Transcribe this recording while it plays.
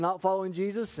not following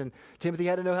Jesus, and Timothy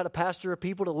had to know how to pastor a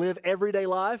people to live everyday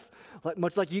life,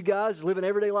 much like you guys live an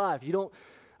everyday life. You don't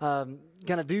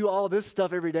kind of do all this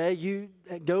stuff every day. You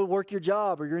go work your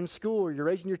job, or you're in school, or you're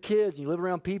raising your kids, and you live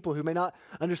around people who may not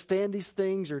understand these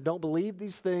things or don't believe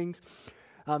these things.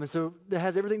 And so it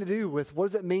has everything to do with what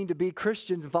does it mean to be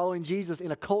Christians and following Jesus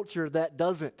in a culture that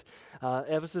doesn't.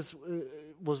 Ephesus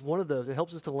was one of those. It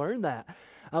helps us to learn that.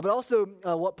 But also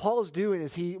what Paul is doing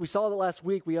is we saw that last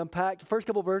week. We unpacked the first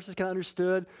couple of verses, kind of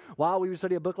understood why we would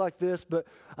study a book like this. But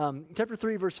chapter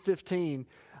 3, verse 15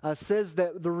 says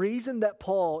that the reason that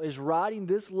Paul is writing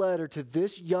this letter to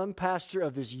this young pastor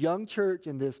of this young church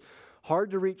in this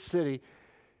hard-to-reach city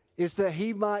is that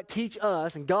he might teach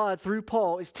us, and God, through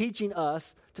Paul, is teaching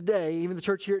us today, even the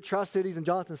church here at Tri-Cities and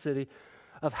Johnson City,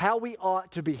 of how we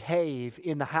ought to behave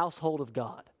in the household of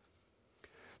God.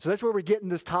 So that's where we're getting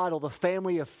this title, the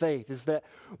family of faith, is that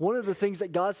one of the things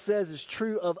that God says is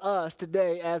true of us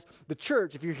today as the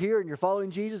church. If you're here and you're following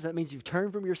Jesus, that means you've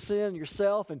turned from your sin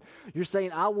yourself, and you're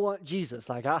saying, I want Jesus.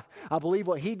 Like, I believe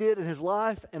what he did in his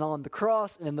life and on the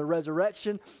cross and in the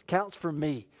resurrection counts for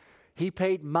me. He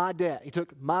paid my debt. He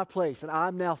took my place, and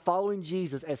I'm now following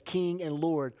Jesus as King and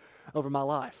Lord over my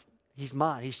life. He's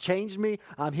mine. He's changed me.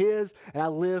 I'm his, and I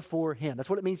live for him. That's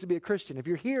what it means to be a Christian. If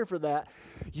you're here for that,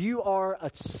 you are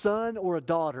a son or a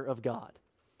daughter of God.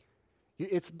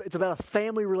 It's about a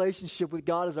family relationship with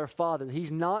God as our Father.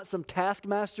 He's not some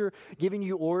taskmaster giving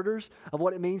you orders of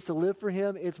what it means to live for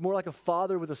him. It's more like a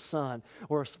father with a son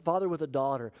or a father with a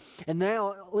daughter. And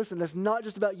now, listen, that's not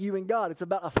just about you and God. It's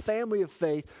about a family of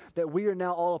faith that we are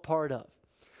now all a part of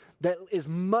that is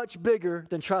much bigger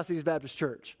than Tri-Cities Baptist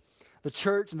Church. The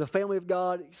church and the family of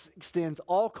God extends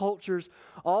all cultures,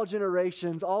 all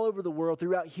generations, all over the world,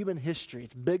 throughout human history.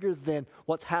 It's bigger than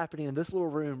what's happening in this little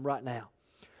room right now.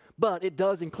 But it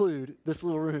does include this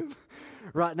little room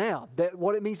right now. That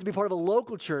what it means to be part of a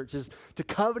local church is to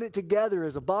covenant together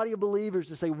as a body of believers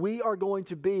to say we are going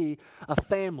to be a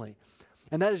family.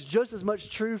 And that is just as much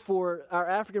true for our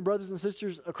African brothers and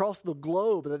sisters across the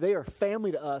globe, that they are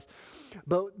family to us.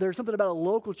 But there's something about a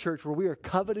local church where we are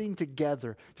covenanting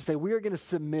together to say we are going to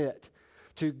submit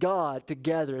to God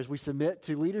together as we submit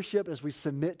to leadership, as we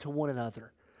submit to one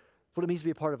another. That's what it means to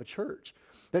be a part of a church.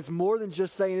 That's more than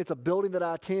just saying it's a building that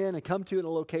I attend and come to in a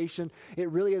location. It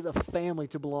really is a family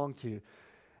to belong to.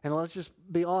 And let's just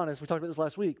be honest, we talked about this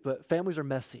last week, but families are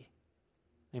messy.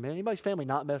 Amen. Anybody's family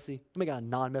not messy? Anybody got a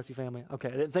non-messy family? Okay,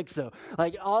 I didn't think so.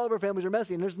 Like, all of our families are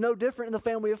messy, and there's no different in the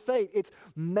family of faith. It's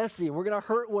messy, and we're going to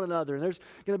hurt one another, and there's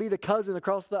going to be the cousin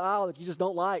across the aisle that you just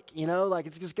don't like, like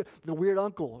it's just the weird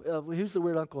uncle. Who's the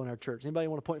weird uncle in our church? Anybody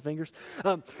want to point fingers?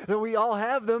 We all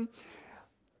have them,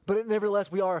 but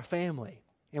nevertheless, we are a family,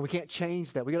 and we can't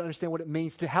change that. We got to understand what it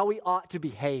means to how we ought to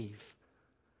behave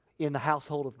in the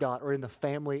household of God or in the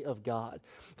family of God.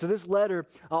 So this letter,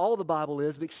 all the Bible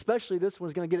is, but especially this one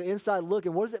is going to get an inside look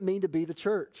at what does it mean to be the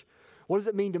church? What does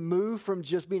it mean to move from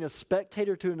just being a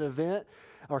spectator to an event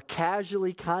or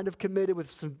casually kind of committed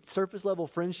with some surface level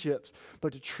friendships,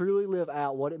 but to truly live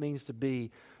out what it means to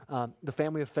be the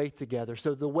family of faith together.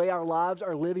 So the way our lives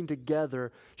are living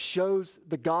together shows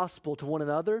the gospel to one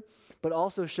another, but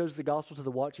also shows the gospel to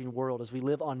the watching world as we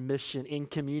live on mission in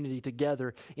community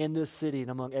together in this city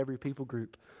and among every people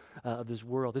group of this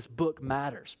world. This book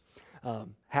matters,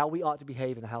 how we ought to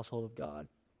behave in the household of God.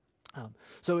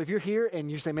 So if you're here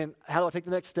and you say, man, how do I take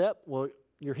the next step? Well,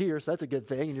 you're here, so that's a good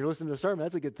thing, and you're listening to the sermon,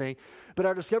 that's a good thing. But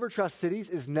our Discover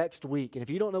Tri-Cities is next week, and if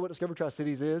you don't know what Discover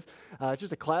Tri-Cities is, it's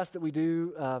just a class that we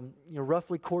do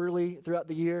roughly quarterly throughout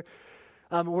the year,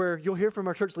 where you'll hear from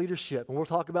our church leadership, and we'll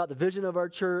talk about the vision of our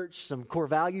church, some core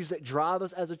values that drive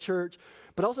us as a church,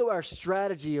 but also our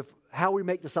strategy of how we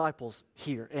make disciples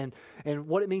here and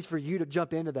what it means for you to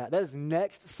jump into that. That is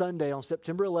next Sunday on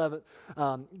September 11th,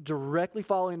 directly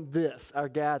following this, our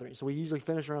gathering. So we usually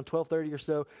finish around 12:30 or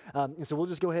so. And so we'll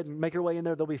just go ahead and make our way in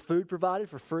there. There'll be food provided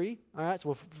for free. All right, so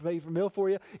we'll make a meal for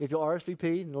you if you'll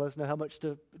RSVP and let us know how much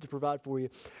to provide for you.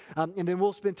 And then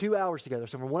we'll spend 2 hours together.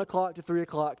 So from 1 o'clock to 3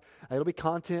 o'clock, it'll be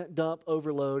content dump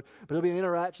overload, but it'll be an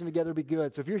interaction together. It'll be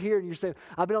good. So if you're here and you're saying,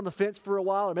 I've been on the fence for a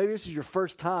while, or maybe this is your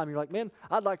first time, you're like, man,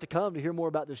 I'd like to come to hear more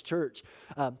about this church,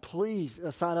 please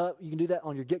sign up. You can do that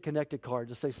on your Get Connected card.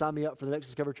 Just say, sign me up for the next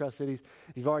Discover Tri-Cities.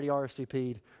 If you've already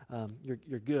RSVP'd,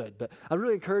 you're good. But I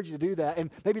really encourage you to do that. And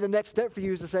maybe the next step for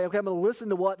you is to say, okay, I'm going to listen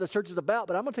to what the church is about,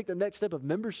 but I'm going to take the next step of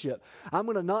membership. I'm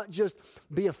going to not just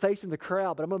be a face in the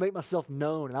crowd, but I'm going to make myself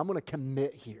known, and I'm going to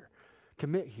commit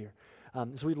here.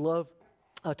 So we'd love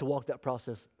to walk that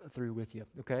process through with you,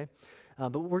 okay?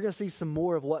 But we're going to see some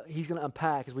more of what he's going to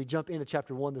unpack as we jump into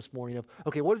chapter 1 this morning of,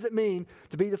 okay, what does it mean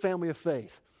to be the family of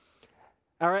faith?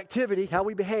 Our activity, how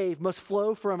we behave, must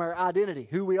flow from our identity,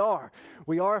 who we are.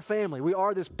 We are a family. We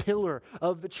are this pillar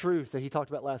of the truth that he talked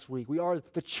about last week. We are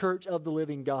the church of the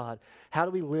living God. How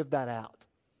do we live that out?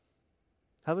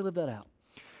 How do we live that out?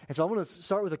 And so I want to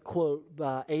start with a quote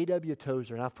by A.W.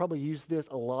 Tozer. And I've probably used this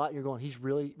a lot. You're going, he's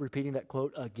really repeating that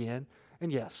quote again.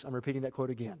 And yes, I'm repeating that quote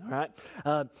again, all right?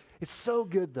 It's so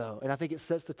good, though, and I think it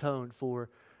sets the tone for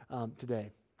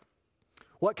today.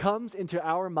 What comes into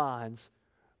our minds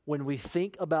when we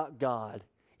think about God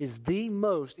is the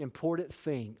most important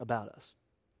thing about us.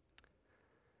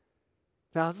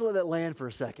 Now, let's let that land for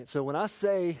a second. So when I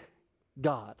say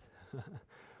God,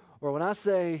 or when I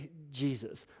say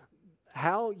Jesus,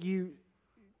 how you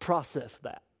process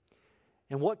that,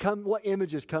 and what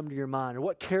images come to your mind, or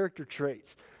what character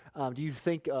traits do you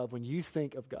think of when you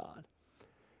think of God?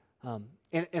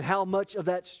 And how much of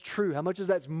that's true, how much of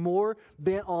that's more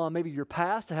bent on maybe your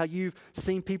past, how you've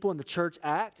seen people in the church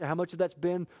act, or how much of that's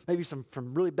been maybe from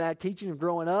really bad teaching of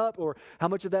growing up, or how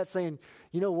much of that's saying,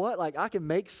 you know what, like I can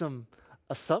make some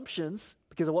assumptions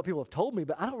because of what people have told me,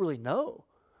 but I don't really know.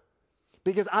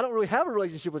 Because I don't really have a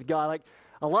relationship with God. Like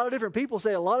a lot of different people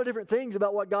say a lot of different things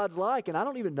about what God's like, and I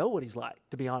don't even know what he's like,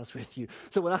 to be honest with you.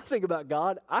 So when I think about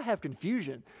God, I have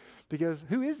confusion because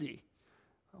who is he?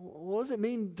 What does it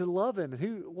mean to love him?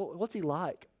 And what's he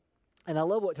like? And I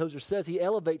love what Tozer says. He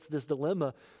elevates this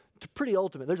dilemma to pretty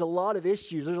ultimate. There's a lot of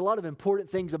issues. There's a lot of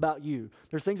important things about you.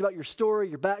 There's things about your story,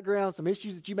 your background, some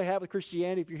issues that you may have with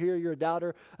Christianity. If you're here, you're a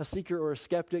doubter, a seeker, or a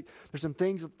skeptic. There's some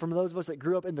things from those of us that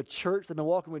grew up in the church that have been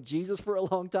walking with Jesus for a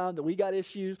long time that we got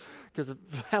issues because of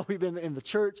how we've been in the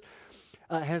church.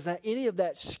 Has any of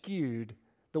that skewed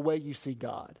the way you see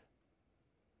God?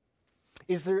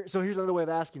 So here's another way of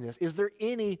asking this. Is there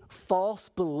any false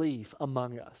belief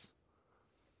among us?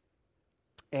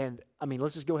 And, I mean,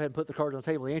 let's just go ahead and put the cards on the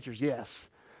table. The answer is yes.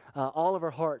 All of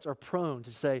our hearts are prone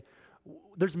to say,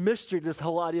 there's mystery to this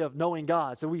whole idea of knowing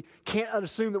God. So we can't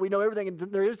assume that we know everything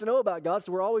there is to know about God.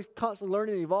 So we're always constantly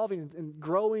learning and evolving and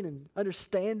growing and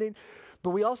understanding.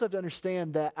 But we also have to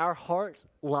understand that our hearts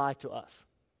lie to us.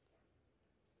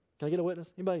 Can I get a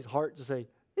witness? Anybody's heart to say,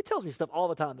 it tells me stuff all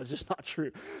the time that's just not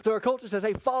true. So our culture says,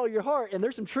 hey, follow your heart. And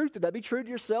there's some truth to that. Be true to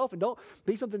yourself and don't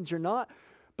be something that you're not.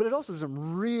 But it also has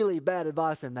some really bad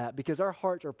advice in that because our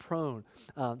hearts are prone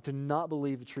to not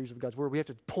believe the truths of God's word. We have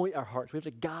to point our hearts. We have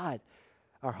to guide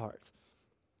our hearts.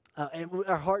 And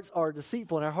our hearts are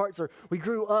deceitful, and we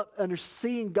grew up under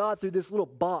seeing God through this little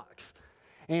box.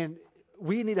 And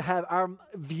we need to have our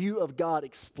view of God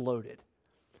exploded.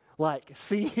 Like,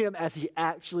 see him as he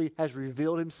actually has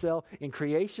revealed himself in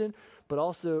creation, but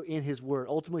also in his word,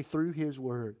 ultimately through his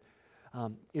word.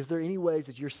 Is there any ways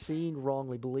that you're seeing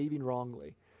wrongly, believing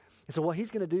wrongly? And so what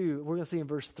he's going to do, we're going to see in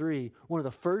verse 3, one of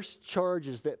the first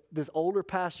charges that this older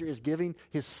pastor is giving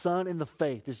his son in the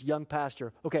faith, this young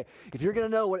pastor. Okay, if you're going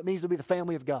to know what it means to be the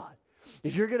family of God,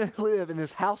 if you're going to live in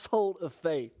this household of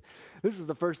faith, this is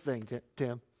the first thing,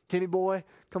 Tim. Timmy boy,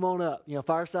 come on up.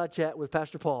 Fireside chat with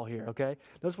Pastor Paul here, okay?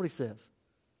 Notice what he says.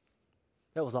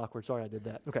 That was awkward. Sorry I did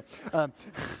that. Okay.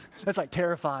 That's like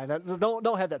terrifying.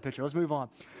 Don't have that picture. Let's move on.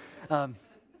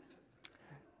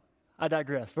 I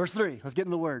digress. Verse 3, let's get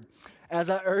into the word. As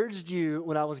I urged you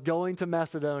when I was going to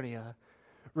Macedonia,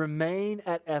 remain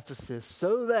at Ephesus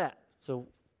so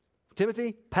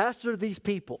Timothy, pastor these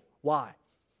people. Why?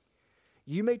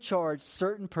 You may charge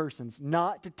certain persons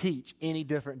not to teach any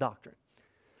different doctrine.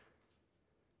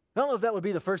 I don't know if that would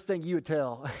be the first thing you would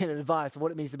tell in advice of what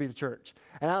it means to be the church.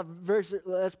 And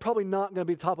that's probably not going to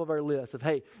be top of our list of,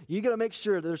 hey, you got to make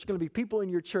sure that there's going to be people in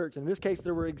your church. And in this case,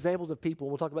 there were examples of people.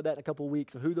 We'll talk about that in a couple of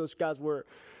weeks of who those guys were.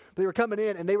 But they were coming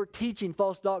in and they were teaching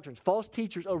false doctrines. False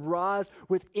teachers arise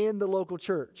within the local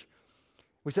church.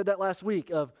 We said that last week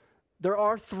of there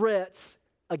are threats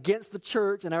against the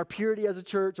church and our purity as a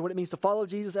church and what it means to follow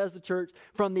Jesus as the church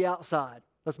from the outside.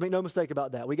 Let's make no mistake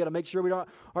about that. We got to make sure we aren't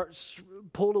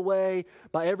pulled away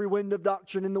by every wind of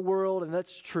doctrine in the world, and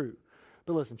that's true.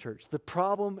 But listen, church, the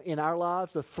problem in our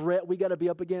lives, the threat we got to be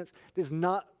up against is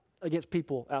not against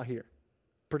people out here,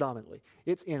 predominantly.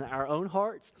 It's in our own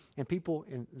hearts and people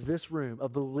in this room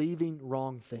of believing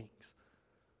wrong things.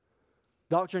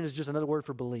 Doctrine is just another word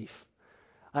for belief.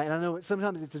 And I know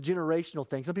sometimes it's a generational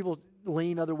thing. Some people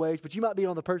lean other ways, but you might be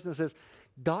on the person that says,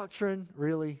 doctrine,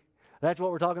 really? That's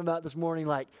what we're talking about this morning,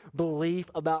 like belief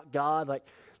about God. Like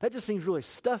that just seems really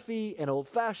stuffy and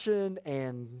old-fashioned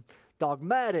and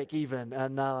dogmatic even.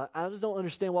 And I just don't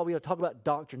understand why we got to talk about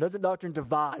doctrine. Doesn't doctrine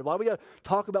divide? Why do we got to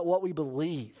talk about what we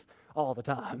believe all the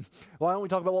time? Why don't we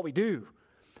talk about what we do?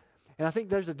 And I think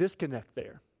there's a disconnect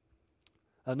there.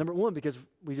 Number one, because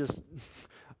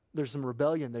there's some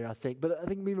rebellion there, I think. But I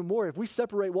think even more, if we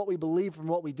separate what we believe from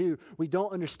what we do, we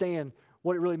don't understand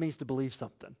what it really means to believe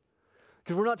something.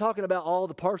 Because we're not talking about all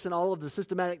the parts and all of the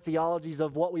systematic theologies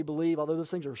of what we believe, although those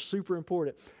things are super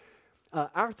important.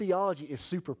 Our theology is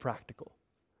super practical.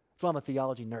 That's why I'm a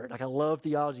theology nerd. Like, I love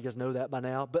theology. You guys know that by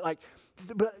now. But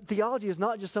theology is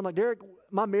not just something like, Derick,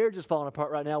 my marriage is falling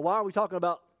apart right now. Why are we talking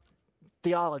about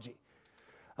theology?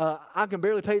 I can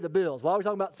barely pay the bills. Why are we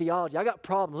talking about theology? I got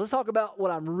problems. Let's talk about what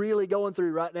I'm really going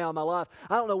through right now in my life.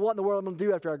 I don't know what in the world I'm going to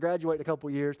do after I graduate in a couple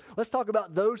of years. Let's talk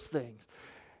about those things.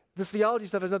 This theology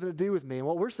stuff has nothing to do with me. And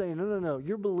what we're saying, no.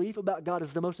 Your belief about God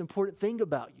is the most important thing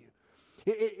about you.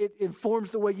 It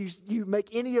informs the way you make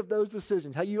any of those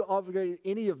decisions, how you operate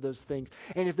any of those things.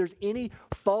 And if there's any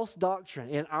false doctrine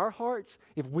in our hearts,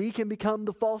 if we can become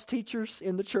the false teachers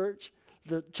in the church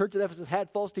at Ephesus had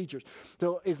false teachers.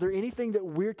 So is there anything that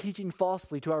we're teaching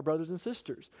falsely to our brothers and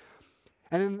sisters?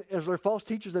 And then is there false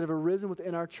teachers that have arisen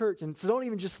within our church? And so don't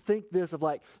even just think this of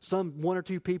like some one or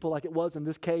two people like it was in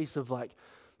this case of like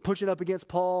pushing up against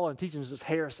Paul and teaching just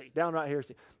heresy, downright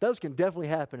heresy. Those can definitely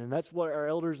happen, and that's what our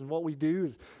elders and what we do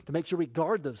is to make sure we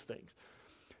guard those things.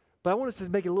 But I want us to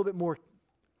make it a little bit more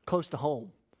close to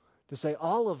home, to say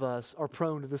all of us are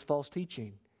prone to this false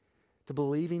teaching, to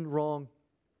believing wrong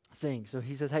things. So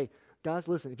he says, hey, guys,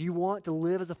 listen, if you want to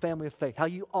live as a family of faith, how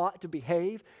you ought to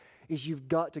behave is you've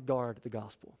got to guard the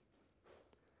gospel.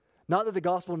 Not that the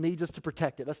gospel needs us to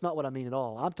protect it. That's not what I mean at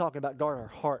all. I'm talking about guard our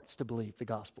hearts to believe the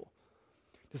gospel.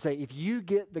 To say, if you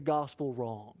get the gospel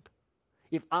wrong,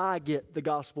 if I get the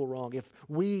gospel wrong, if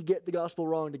we get the gospel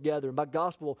wrong together, and by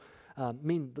gospel,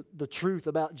 mean the truth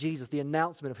about Jesus, the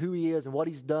announcement of who he is and what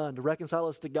he's done to reconcile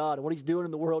us to God and what he's doing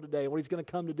in the world today and what he's going to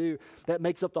come to do, that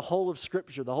makes up the whole of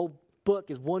Scripture. The whole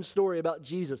book is one story about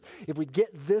Jesus. If we get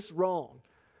this wrong,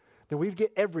 then we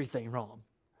get everything wrong.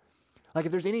 Like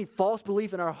if there's any false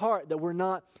belief in our heart that we're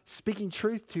not speaking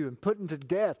truth to and putting to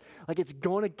death, like it's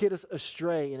going to get us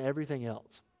astray in everything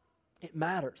else. It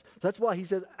matters. So that's why he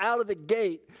says out of the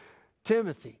gate,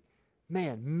 Timothy,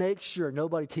 man, make sure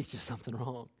nobody teaches something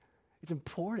wrong. It's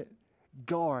important.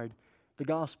 Guard the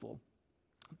gospel.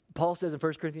 Paul says in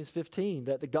 1 Corinthians 15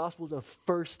 that the gospel is of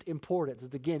first importance.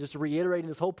 It's again, just reiterating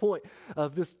this whole point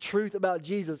of this truth about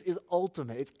Jesus is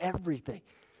ultimate. It's everything.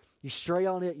 You stray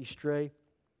on it, you stray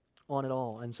on it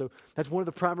all. And so that's one of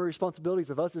the primary responsibilities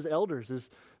of us as elders is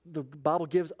the Bible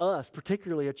gives us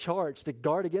particularly a charge to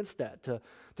guard against that, to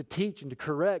teach and to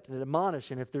correct and to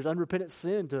admonish, and if there's unrepentant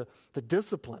sin, to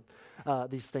discipline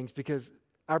these things, because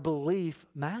our belief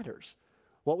matters.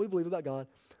 What we believe about God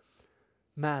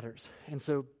matters. And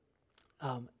so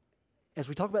as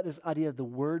we talk about this idea of the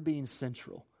word being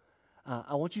central,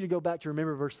 I want you to go back to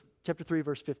remember chapter 3,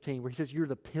 verse 15, where he says, you're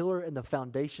the pillar and the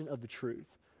foundation of the truth.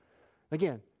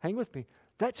 Again, hang with me.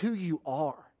 That's who you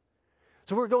are.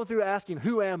 So we're going through asking,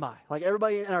 who am I? Like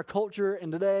everybody in our culture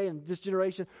and today and this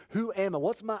generation, who am I?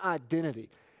 What's my identity?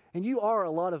 And you are a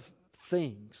lot of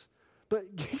things. But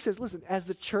he says, listen, as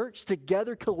the church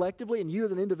together collectively and you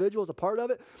as an individual as a part of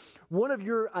it, one of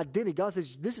your identity, God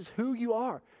says, this is who you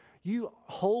are. You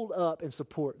hold up and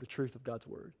support the truth of God's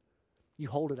word. You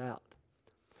hold it out.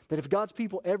 That if God's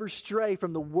people ever stray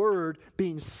from the word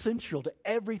being central to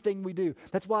everything we do,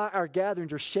 that's why our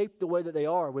gatherings are shaped the way that they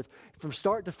are. From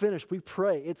start to finish, we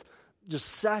pray. It's just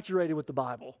saturated with the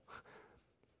Bible.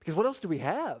 Because what else do we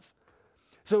have?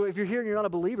 So if you're here and you're not a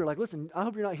believer, like, listen, I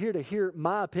hope you're not here to hear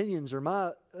my opinions or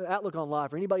my outlook on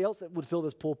life or anybody else that would fill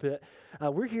this pulpit.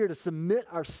 We're here to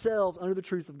submit ourselves under the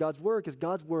truth of God's word, because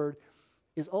God's word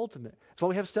is ultimate. That's why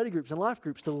we have study groups and life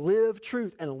groups, to live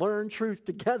truth and learn truth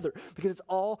together, because it's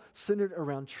all centered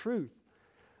around truth.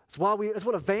 That's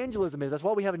what evangelism is. That's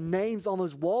why we have names on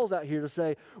those walls out here to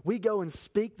say, we go and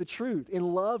speak the truth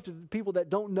in love to the people that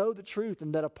don't know the truth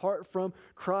and that apart from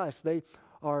Christ, they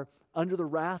are under the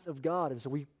wrath of God. And so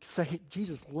we say,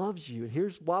 Jesus loves you. And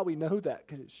here's why we know that,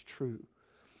 because it's true.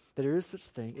 That there is such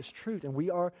thing as truth. And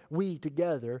we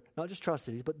together, not just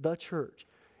Tri-Cities, but the church,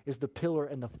 is the pillar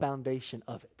and the foundation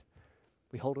of it.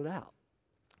 We hold it out.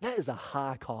 That is a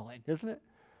high calling, isn't it?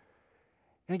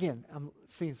 And again, I'm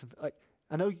seeing some,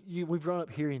 I know we've grown up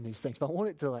hearing these things, but I want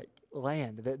it to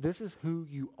land, that this is who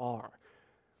you are.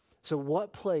 So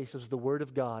what place does the Word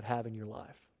of God have in your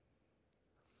life?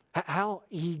 How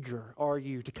eager are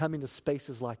you to come into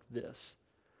spaces like this?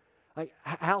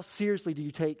 How seriously do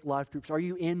you take life groups? Are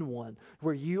you in one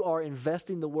where you are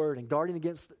investing the word and guarding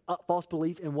against false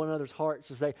belief in one another's hearts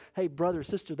to say, hey, brother,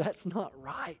 sister, that's not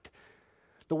right.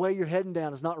 The way you're heading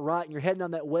down is not right, and you're heading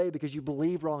down that way because you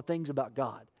believe wrong things about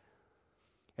God.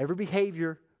 Every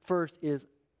behavior first is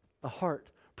a heart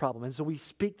problem. And so we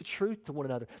speak the truth to one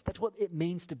another. That's what it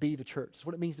means to be the church. It's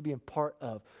what it means to be a part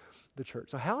of the church.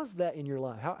 So how is that in your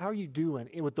life? How are you doing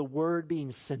with the word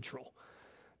being central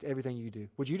to everything you do?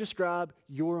 Would you describe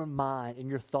your mind and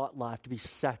your thought life to be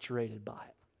saturated by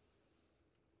it?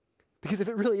 Because if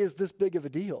it really is this big of a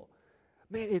deal,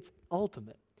 man, it's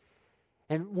ultimate.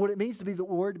 And what it means to be the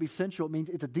word to be central, it means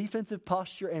it's a defensive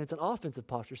posture and it's an offensive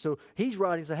posture. So he's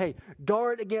writing, say, hey,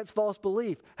 guard against false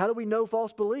belief. How do we know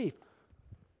false belief?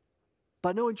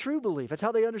 By knowing true belief. That's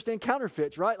how they understand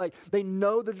counterfeits, right? Like they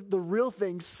know the real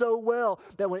thing so well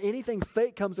that when anything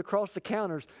fake comes across the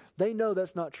counters, they know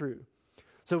that's not true.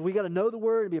 So we got to know the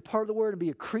word and be a part of the word and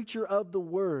be a creature of the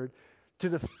word to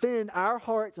defend our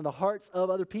hearts and the hearts of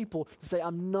other people, to say,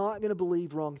 I'm not going to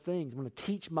believe wrong things. I'm going to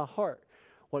teach my heart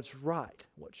what's right,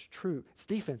 what's true. It's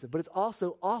defensive, but it's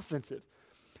also offensive.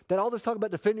 That all this talk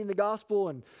about defending the gospel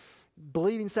and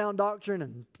believing sound doctrine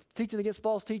and teaching against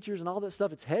false teachers and all that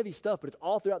stuff, it's heavy stuff, but it's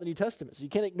all throughout the New Testament, so you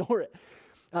can't ignore it.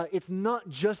 It's not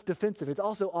just defensive, it's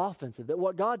also offensive. That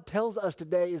what God tells us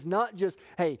today is not just,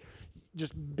 hey,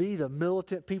 just be the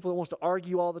militant people that wants to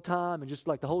argue all the time and just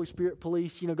like the Holy Spirit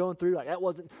police, going through, like that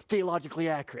wasn't theologically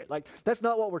accurate. Like that's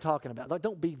not what we're talking about. Like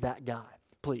don't be that guy.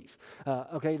 Please.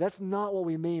 Okay, that's not what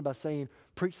we mean by saying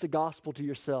preach the gospel to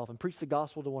yourself and preach the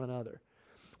gospel to one another.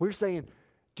 We're saying,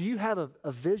 do you have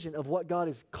a vision of what God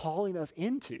is calling us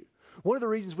into? One of the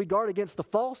reasons we guard against the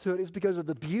falsehood is because of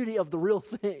the beauty of the real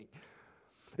thing.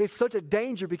 It's such a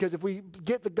danger because if we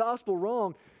get the gospel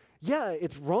wrong, yeah,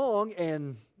 it's wrong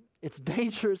and it's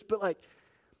dangerous, but like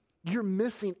you're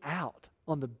missing out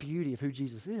on the beauty of who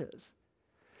Jesus is.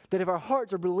 That if our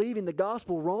hearts are believing the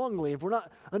gospel wrongly, if we're not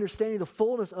understanding the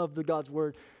fullness of God's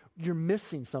word, you're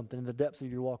missing something in the depths of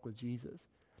your walk with Jesus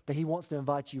that he wants to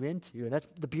invite you into. And that's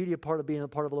the beauty of part of being a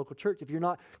part of a local church. If you're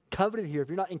not covenanted here, if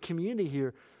you're not in community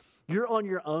here, you're on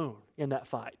your own in that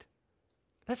fight.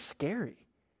 That's scary.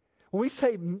 When we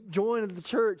say join the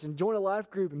church and join a life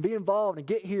group and be involved and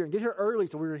get here early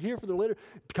so we're here for the later,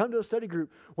 come to a study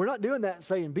group, we're not doing that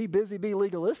saying be busy, be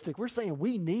legalistic. We're saying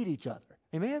we need each other.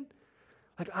 Amen?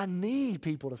 Like, I need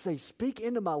people to say, speak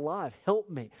into my life. Help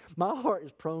me. My heart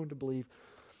is prone to believe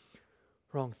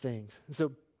wrong things. And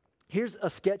so here's a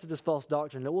sketch of this false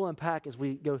doctrine that we'll unpack as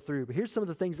we go through. But here's some of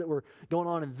the things that were going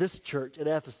on in this church at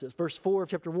Ephesus. Verse 4 of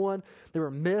chapter 1, there were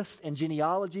myths and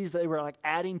genealogies that they were like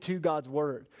adding to God's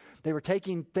word. They were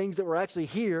taking things that were actually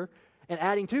here and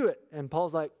adding to it. And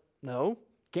Paul's like, no,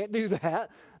 can't do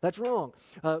that. That's wrong.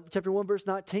 Chapter 1, verse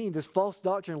 19, this false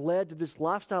doctrine led to this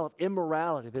lifestyle of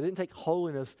immorality. They didn't take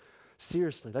holiness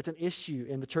seriously. That's an issue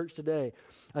in the church today.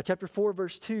 Chapter 4,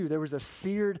 verse 2, there was a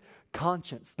seared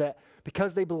conscience that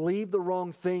because they believed the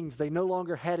wrong things, they no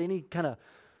longer had any kind of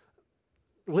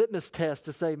litmus test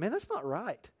to say, man, that's not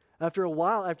right. After a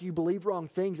while, after you believe wrong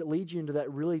things, it leads you into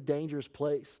that really dangerous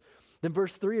place. Then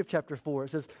verse 3 of chapter 4,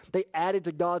 it says, they added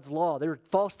to God's law. There were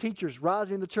false teachers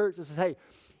rising in the church that says, hey,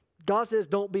 God says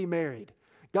don't be married.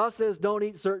 God says don't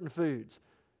eat certain foods.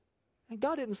 And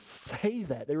God didn't say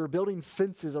that. They were building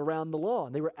fences around the law,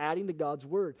 and they were adding to God's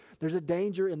word. There's a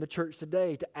danger in the church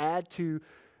today to add to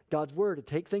God's word, to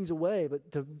take things away,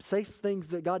 but to say things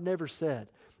that God never said,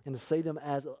 and to say them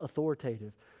as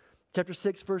authoritative. Chapter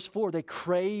 6, verse 4, they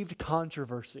craved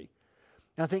controversy.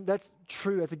 And I think that's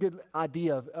true. That's a good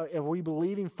idea of are we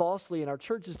believing falsely in our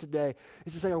churches today,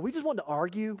 is to say, are we just wanting to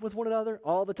argue with one another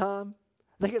all the time?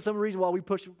 I think it's some reason why we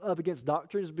push up against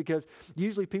doctrine is because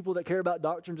usually people that care about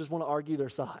doctrine just want to argue their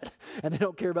side, and they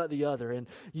don't care about the other. And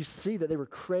you see that they were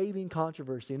craving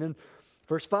controversy. And then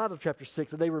verse 5 of chapter 6,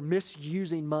 that they were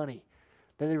misusing money,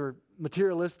 that they were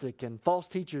materialistic and false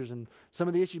teachers. And some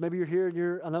of the issues, maybe you're here and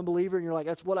you're an unbeliever and you're like,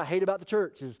 that's what I hate about the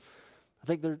church, is I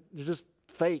think they're just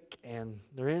fake and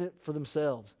they're in it for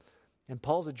themselves. And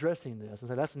Paul's addressing this and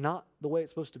saying that's not the way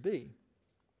it's supposed to be.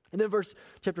 And then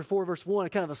chapter 4, verse 1,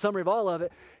 kind of a summary of all of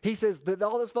it, he says that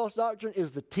all this false doctrine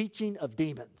is the teaching of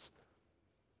demons.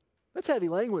 That's heavy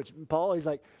language, Paul. He's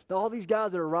like, all these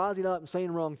guys that are rising up and saying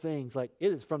wrong things, like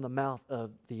it is from the mouth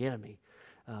of the enemy.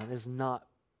 It is not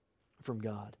from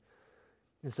God.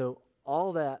 And so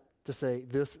all that to say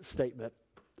this statement,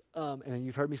 and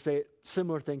you've heard me say it,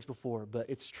 similar things before, but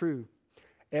it's true.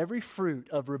 Every fruit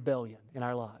of rebellion in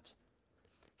our lives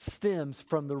stems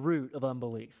from the root of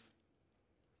unbelief.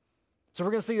 So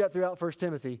we're going to see that throughout 1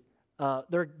 Timothy.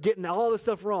 They're getting all this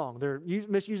stuff wrong. They're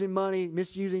misusing money,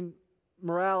 misusing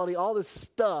morality, all this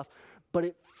stuff, but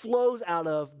it flows out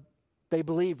of they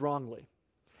believed wrongly.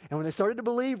 And when they started to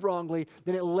believe wrongly,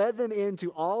 then it led them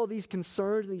into all of these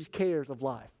concerns and these cares of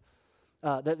life,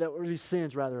 that were these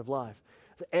sins, rather, of life.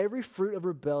 So every fruit of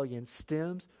rebellion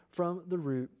stems from the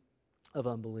root of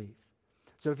unbelief.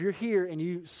 So if you're here and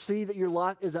you see that your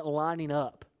life isn't lining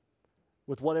up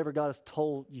with whatever God has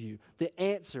told you, the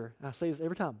answer, and I say this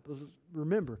every time,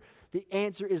 remember, the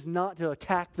answer is not to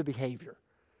attack the behavior.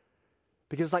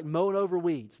 Because it's like mowing over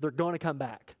weeds. They're going to come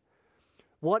back.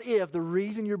 What if the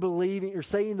reason you're believing, you're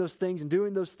saying those things and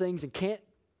doing those things and can't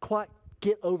quite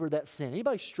get over that sin?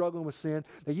 Anybody struggling with sin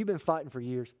that you've been fighting for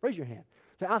years? Raise your hand.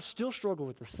 Say, I've still struggled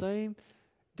with the same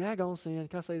daggone sin.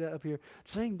 Can I say that up here?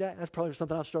 That's probably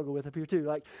something I've struggled with up here too.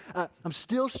 Like, I'm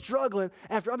still struggling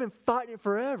after I've been fighting it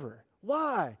forever.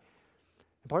 Why?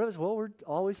 And part of it is, well, we're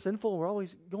always sinful and we're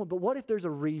always going. But what if there's a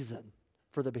reason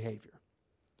for the behavior?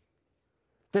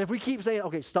 That if we keep saying,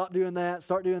 okay, stop doing that,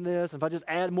 start doing this, and if I just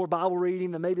add more Bible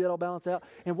reading, then maybe that'll balance out.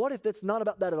 And what if it's not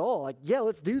about that at all? Like, yeah,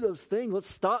 let's do those things. Let's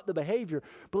stop the behavior,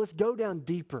 but let's go down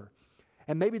deeper.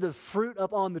 And maybe the fruit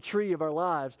up on the tree of our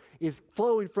lives is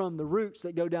flowing from the roots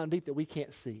that go down deep that we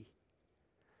can't see.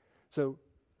 So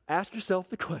ask yourself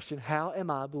the question, how am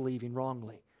I believing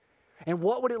wrongly? And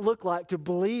what would it look like to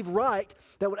believe right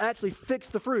that would actually fix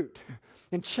the fruit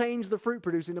and change the fruit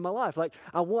producing in my life? Like,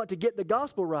 I want to get the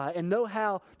gospel right and know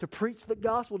how to preach the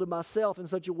gospel to myself in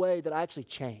such a way that I actually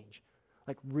change.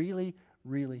 Like, really,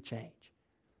 really change.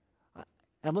 And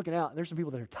I'm looking out, and there's some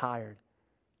people that are tired.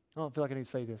 I don't feel like I need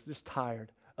to say this. They're just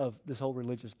tired of this whole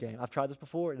religious game. I've tried this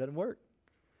before. It doesn't work.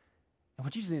 And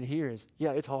what you just need to hear is,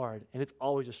 yeah, it's hard, and it's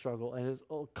always a struggle, and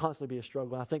it'll constantly be a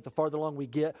struggle. And I think the farther along we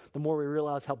get, the more we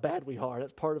realize how bad we are.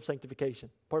 That's part of sanctification,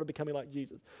 part of becoming like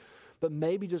Jesus. But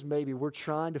maybe, just maybe, we're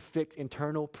trying to fix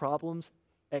internal problems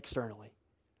externally.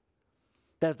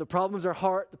 That if the problems are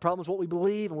heart, the problem is what we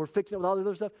believe, and we're fixing it with all the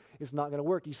other stuff, it's not going to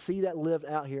work. You see that lived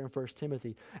out here in 1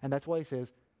 Timothy. And that's why he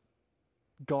says,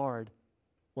 guard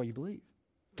what you believe.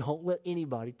 Don't let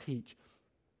anybody teach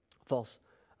false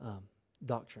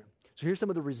doctrine. So here's some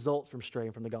of the results from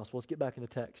straying from the gospel. Let's get back in the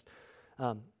text.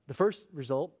 The first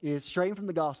result is straying from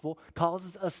the gospel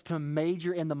causes us to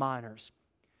major in the minors.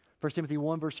 1 Timothy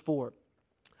 1 verse 4.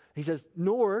 He says,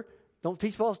 nor, don't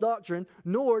teach false doctrine,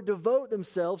 nor devote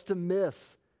themselves to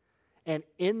myths and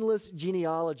endless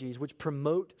genealogies which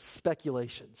promote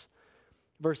speculations.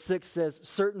 Verse 6 says,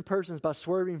 certain persons by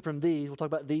swerving from these, we'll talk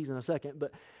about these in a second,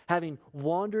 but having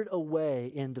wandered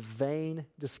away into vain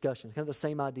discussions. Kind of the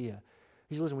same idea.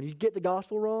 He says, listen, when you get the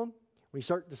gospel wrong, when you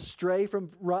start to stray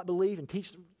from right belief and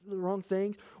teach the wrong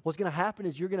things, what's going to happen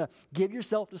is you're going to give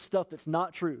yourself to stuff that's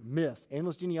not true, myths,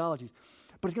 endless genealogies,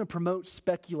 but it's going to promote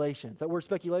speculations. That word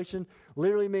speculation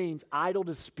literally means idle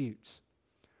disputes.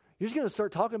 You're just going to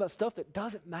start talking about stuff that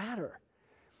doesn't matter.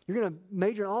 You're going to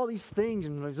major in all these things,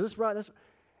 and is this right?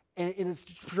 And it's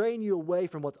straying you away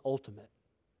from what's ultimate.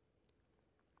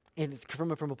 And it's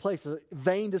from a place, a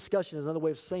vain discussion is another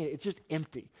way of saying it. It's just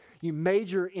empty. You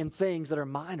major in things that are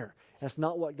minor. That's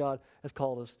not what God has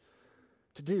called us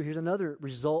to do. Here's another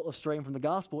result of straying from the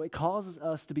gospel. It causes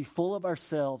us to be full of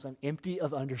ourselves and empty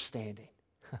of understanding.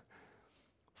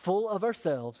 Full of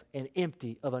ourselves and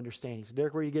empty of understanding. So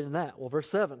Derick, where are you getting that? Well, verse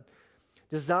 7.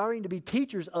 Desiring to be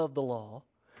teachers of the law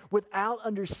without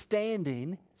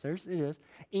understanding, there it is,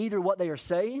 either what they are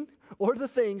saying or the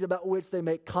things about which they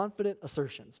make confident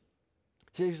assertions.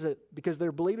 So because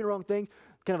they're believing the wrong things,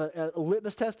 kind of a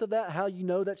litmus test of that, how you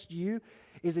know that's you,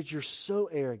 is that you're so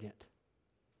arrogant.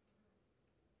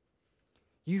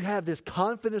 You have this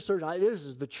confident assertion, this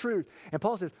is the truth. And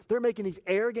Paul says, they're making these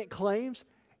arrogant claims,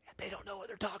 and they don't know what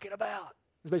they're talking about.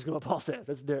 That's basically what Paul says.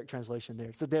 That's the Derick translation there.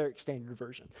 It's the Derick Standard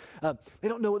Version. They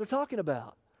don't know what they're talking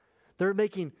about. They're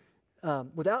making,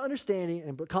 without understanding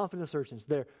and confident assertions,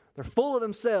 they're full of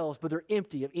themselves, but they're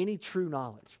empty of any true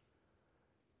knowledge.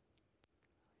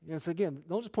 And so again,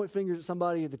 don't just point fingers at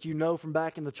somebody that you know from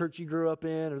back in the church you grew up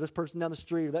in, or this person down the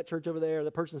street, or that church over there, or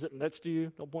that person sitting next to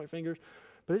you. Don't point fingers.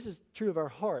 But this is true of our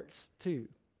hearts, too.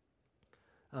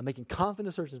 Making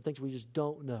confident assertions of things we just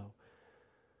don't know.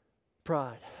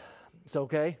 Pride. It's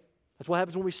okay. That's what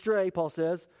happens when we stray, Paul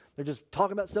says. They're just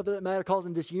talking about stuff that doesn't matter,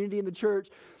 causing disunity in the church.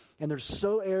 And they're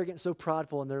so arrogant, so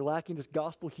prideful, and they're lacking this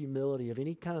gospel humility of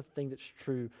any kind of thing that's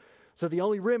true. So the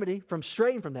only remedy from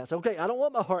straying from that, so okay, I don't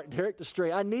want my heart, Derick, to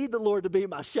stray. I need the Lord to be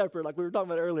my shepherd, like we were talking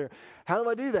about earlier. How do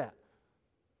I do that?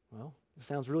 Well, it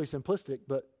sounds really simplistic,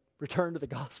 but return to the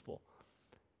gospel.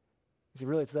 You see,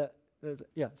 really, it's that.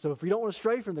 Yeah, so if we don't want to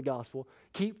stray from the gospel,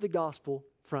 keep the gospel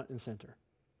front and center.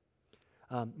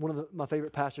 One of my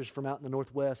favorite pastors from out in the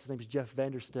Northwest, his name is Jeff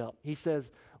Vanderstelt. He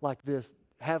says like this,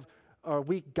 are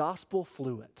we gospel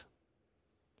fluent?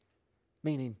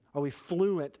 Meaning, are we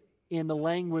fluent in the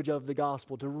language of the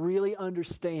gospel to really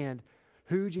understand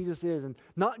who Jesus is, and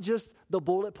not just the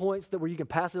bullet points that where you can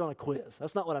pass it on a quiz.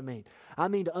 That's not what I mean. I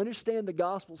mean to understand the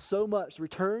gospel so much,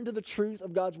 return to the truth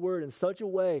of God's word in such a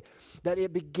way that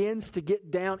it begins to get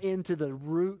down into the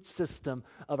root system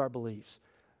of our beliefs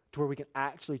to where we can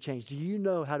actually change. Do you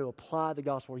know how to apply the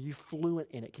gospel? Are you fluent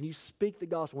in it? Can you speak the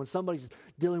gospel when somebody's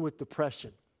dealing with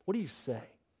depression? What do you say?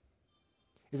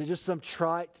 Is it just some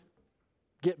trite,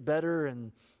 get better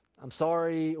and I'm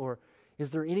sorry? Or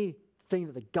is there anything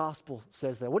that the gospel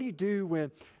says there? What do you do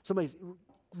when somebody's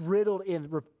riddled in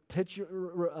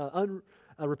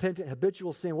unrepentant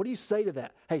habitual sin? What do you say to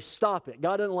that? Hey, stop it.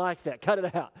 God doesn't like that. Cut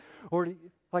it out. Or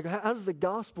like, how does the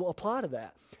gospel apply to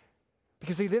that?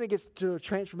 Because see, then it gets to a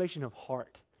transformation of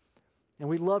heart. And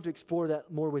we'd love to explore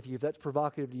that more with you. If that's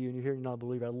provocative to you and you're here and you're not a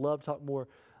believer, I'd love to talk more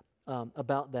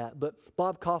about that. But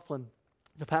Bob Coughlin,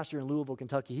 the pastor in Louisville,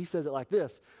 Kentucky, he says it like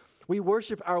this: we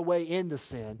worship our way into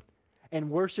sin, and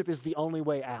worship is the only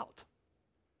way out.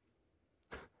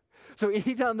 So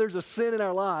anytime there's a sin in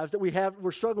our lives that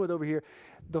we're struggling with over here,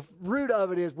 the root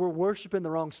of it is we're worshiping the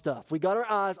wrong stuff. We got our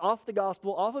eyes off the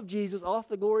gospel, off of Jesus, off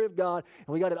the glory of God,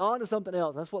 and we got it on to something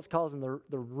else. That's what's causing the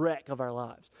wreck of our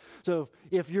lives. So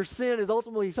if your sin is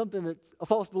ultimately something that's a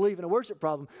false belief and a worship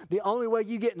problem, the only way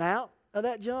you getting out of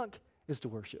that junk is to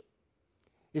worship.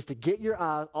 Is to get your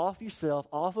eyes off yourself,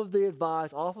 off of the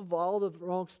advice, off of all the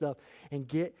wrong stuff, and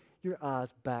get your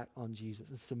eyes back on Jesus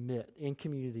and submit in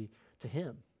community to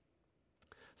Him.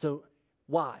 So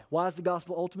why? Why is the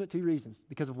gospel ultimate? 2 reasons.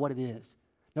 Because of what it is.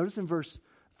 Notice in verse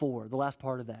 4, the last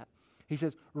part of that. He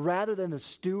says, rather than the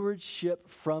stewardship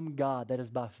from God that is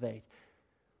by faith.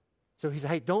 So he said,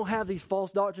 hey, don't have these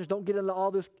false doctrines. Don't get into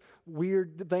all this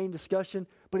weird, vain discussion.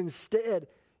 But instead,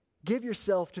 give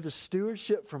yourself to the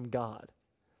stewardship from God.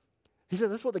 He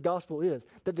said that's what the gospel is.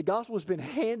 That the gospel has been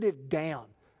handed down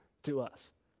to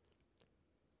us.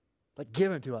 Like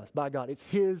given to us by God. It's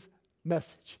His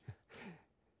message.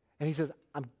 And He says,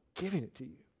 I'm giving it to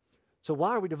you. So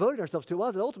why are we devoting ourselves to it? Why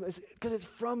is it ultimate? It's because it's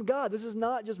from God. This is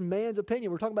not just man's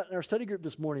opinion. We're talking about in our study group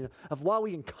this morning of why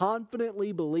we can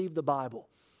confidently believe the Bible.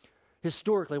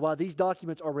 Historically, why these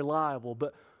documents are reliable.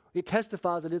 But it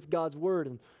testifies that it's God's word.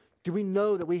 And do we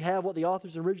know that we have what the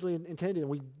authors originally intended?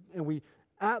 And we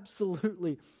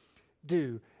absolutely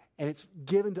do. And it's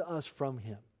given to us from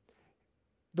Him.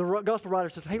 The gospel writer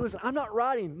says, hey, listen, I'm not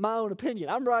writing my own opinion.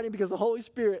 I'm writing because the Holy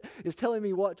Spirit is telling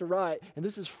me what to write. And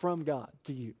this is from God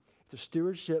to you. It's a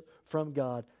stewardship from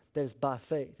God that is by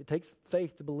faith. It takes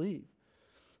faith to believe.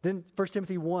 Then 1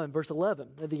 Timothy 1, verse 11,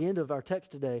 at the end of our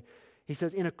text today, he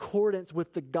says, in accordance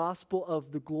with the gospel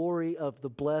of the glory of the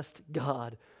blessed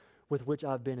God with which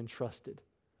I've been entrusted.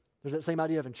 There's that same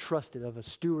idea of entrusted, of a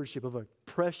stewardship, of a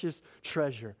precious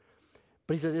treasure.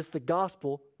 But he says it's the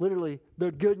gospel, literally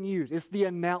the good news. It's the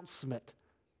announcement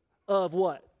of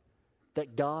what?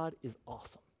 That God is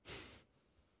awesome.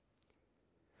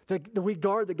 That we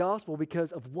guard the gospel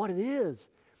because of what it is.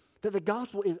 That the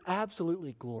gospel is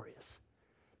absolutely glorious.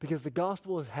 Because the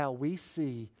gospel is how we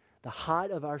see the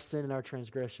height of our sin and our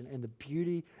transgression and the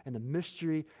beauty and the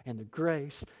mystery and the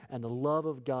grace and the love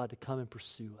of God to come and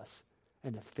pursue us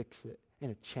and to fix it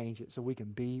and to change it so we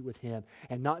can be with Him.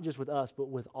 And not just with us, but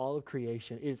with all of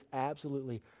creation. It is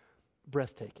absolutely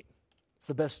breathtaking. It's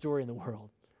the best story in the world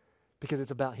because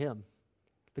it's about Him.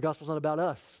 The gospel's not about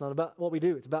us. It's not about what we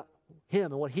do. It's about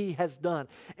Him and what He has done.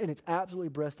 And it's absolutely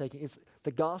breathtaking. It's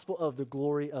the gospel of the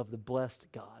glory of the blessed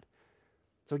God.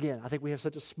 So again, I think we have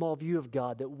such a small view of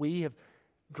God that we have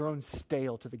grown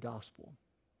stale to the gospel.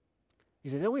 He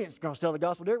said, no, we ain't grown stale to the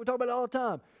gospel, Derick. We talk about it all the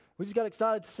time. We just got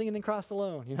excited singing in Christ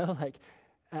alone,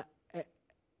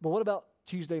 but what about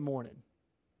Tuesday morning?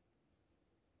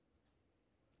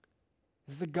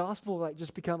 Is the gospel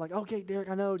just become okay, Derick,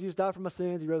 I know Jesus died for my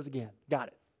sins, He rose again. Got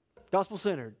it.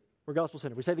 Gospel-centered. We're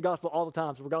gospel-centered. We say the gospel all the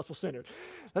time, so we're gospel-centered.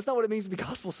 That's not what it means to be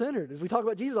gospel-centered. As we talk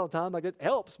about Jesus all the time, it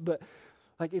helps, but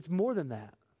it's more than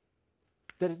that.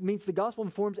 That it means the gospel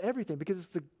informs everything because it's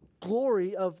the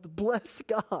glory of the blessed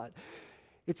God.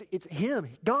 It's Him.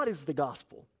 God is the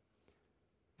gospel.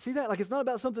 See that? It's not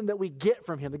about something that we get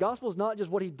from Him. The gospel is not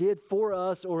just what He did for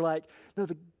us or no,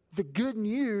 the good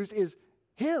news is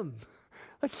Him.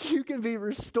 You can be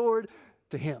restored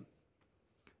to Him.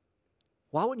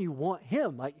 Why wouldn't you want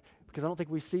Him? Because I don't think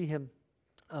we see Him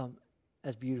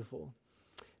as beautiful.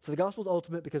 So the gospel is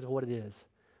ultimate because of what it is.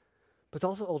 But it's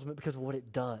also ultimate because of what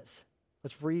it does.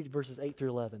 Let's read verses 8 through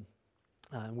 11.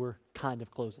 And we're kind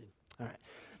of closing. All right.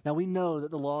 Now we know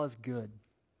that the law is good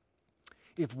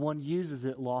if one uses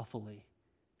it lawfully.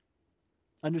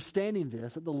 Understanding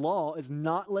this, that the law is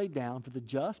not laid down for the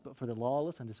just, but for the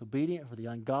lawless and disobedient, for the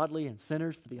ungodly and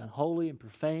sinners, for the unholy and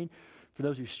profane, for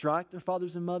those who strike their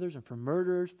fathers and mothers, and for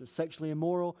murderers, the sexually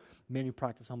immoral, men who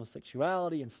practice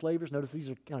homosexuality, enslavers. Notice these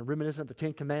are kind of reminiscent of the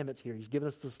 10 Commandments here. He's given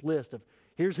us this list of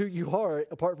here's who you are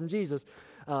apart from Jesus.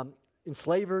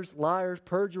 Enslavers, liars,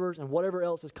 perjurers, and whatever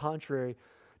else is contrary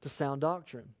to sound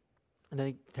doctrine. And then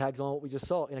he tags on what we just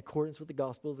saw, in accordance with the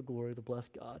gospel of the glory of the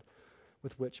blessed God,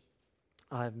 with which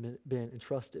I have been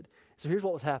entrusted. So here's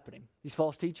what was happening. These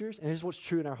false teachers, and here's what's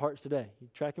true in our hearts today. You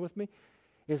tracking with me?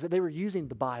 Is that they were using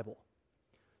the Bible.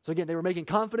 So again, they were making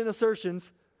confident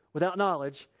assertions without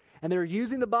knowledge, and they were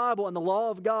using the Bible and the law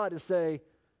of God to say,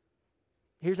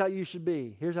 here's how you should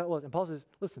be. Here's how it was. And Paul says,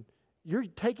 listen, you're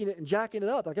taking it and jacking it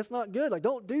up. Like, that's not good. Like,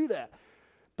 don't do that.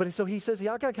 But so he says,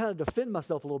 I got to kind of defend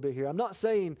myself a little bit here. I'm not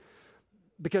saying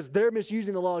because they're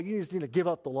misusing the law, you just need to give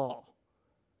up the law.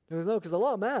 No, because the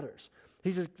law matters.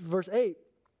 He says, verse 8,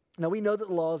 now we know that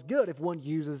the law is good if one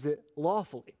uses it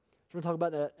lawfully. So we're going to talk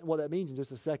about that, what that means in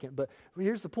just a second. But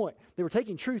here's the point. They were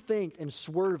taking true things and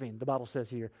swerving, the Bible says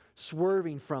here,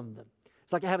 swerving from them.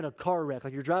 It's like having a car wreck.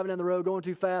 Like you're driving down the road going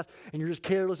too fast and you're just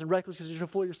careless and reckless because you're so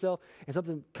full of yourself, and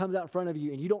something comes out in front of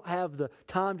you and you don't have the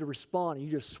time to respond and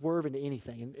you just swerve into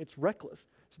anything. And it's reckless.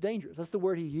 It's dangerous. That's the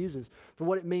word he uses for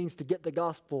what it means to get the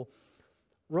gospel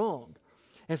wrong.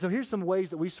 And so here's some ways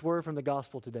that we swerve from the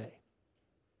gospel today.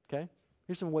 Okay?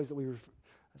 Here's some ways that we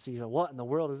so you know, what in the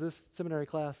world is this seminary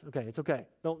class? Okay, it's okay.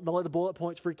 Don't let the bullet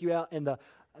points freak you out and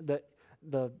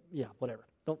whatever.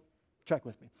 Don't track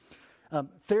with me.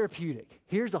 Therapeutic.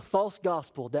 Here's a false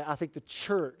gospel that I think the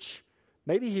church,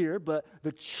 maybe here, but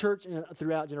the church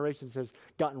throughout generations has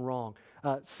gotten wrong.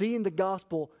 Seeing the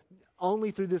gospel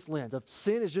only through this lens of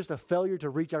sin is just a failure to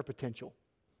reach our potential.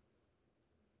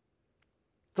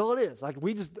 That's all it is. Like,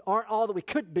 we just aren't all that we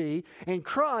could be, and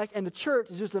Christ and the church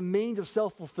is just a means of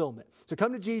self-fulfillment. So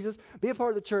come to Jesus, be a part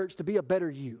of the church to be a better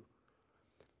you.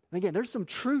 And again, there's some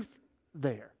truth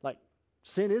there. Like,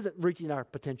 sin isn't reaching our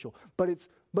potential, but it's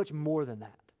much more than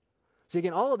that. So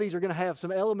again, all of these are going to have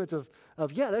some elements of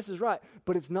this is right,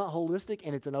 but it's not holistic,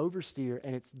 and it's an oversteer,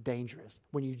 and it's dangerous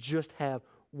when you just have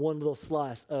one little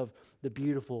slice of the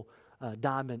beautiful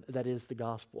diamond that is the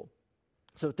gospel.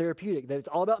 So therapeutic, that it's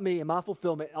all about me and my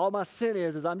fulfillment. All my sin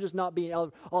is I'm just not being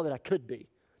all that I could be.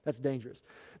 That's dangerous.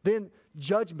 Then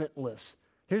judgmentless.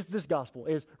 Here's this gospel,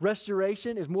 is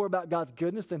restoration is more about God's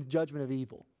goodness than judgment of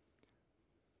evil.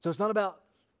 So it's not about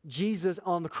Jesus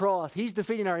on the cross. He's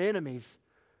defeating our enemies.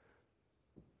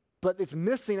 But it's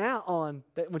missing out on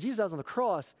that when Jesus dies on the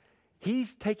cross,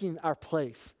 he's taking our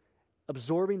place,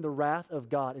 absorbing the wrath of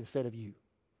God instead of you,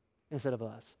 instead of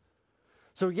us.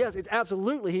 So yes, it's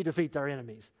absolutely he defeats our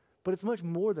enemies, but it's much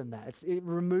more than that. It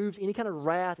removes any kind of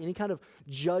wrath, any kind of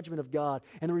judgment of God.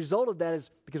 And the result of that is,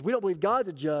 because we don't believe God's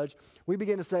a judge, we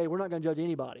begin to say we're not going to judge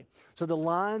anybody. So the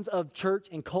lines of church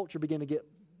and culture begin to get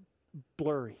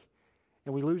blurry,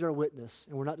 and we lose our witness,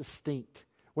 and we're not distinct.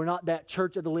 We're not that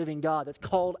church of the living God that's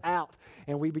called out,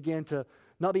 and we begin to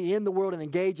not be in the world and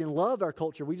engage and love our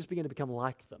culture. We just begin to become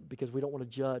like them because we don't want to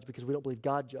judge, because we don't believe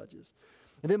God judges.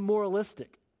 And then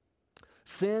moralistic.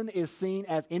 Sin is seen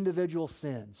as individual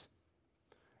sins.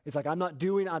 It's like I'm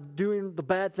doing the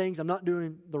bad things, I'm not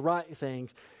doing the right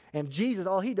things. And Jesus,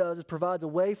 all he does is provides a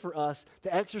way for us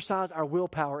to exercise our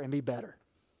willpower and be better.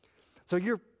 So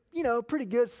you're, pretty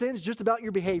good. Sin's just about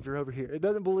your behavior over here. It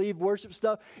doesn't believe worship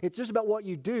stuff. It's just about what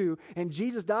you do. And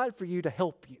Jesus died for you to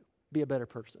help you be a better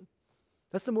person.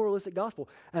 That's the moralistic gospel.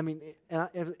 I mean,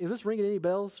 is this ringing any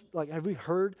bells? Like, have we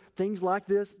heard things like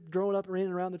this growing up and in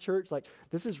and around the church? Like,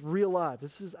 this is real life.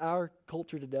 This is our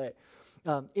culture today.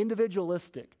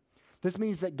 Individualistic. This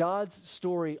means that God's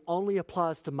story only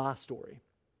applies to my story.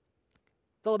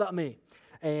 It's all about me.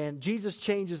 And Jesus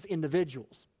changes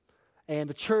individuals. And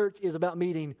the church is about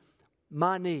meeting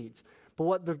my needs. But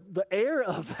what the error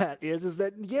of that is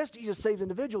that, yes, Jesus saves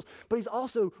individuals, but he's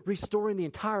also restoring the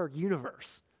entire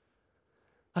universe.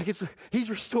 Like he's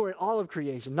restoring all of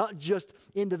creation, not just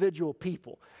individual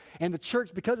people. And the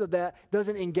church, because of that,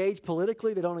 doesn't engage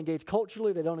politically. They don't engage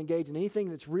culturally. They don't engage in anything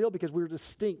that's real because we're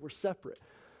distinct. We're separate.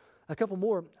 A couple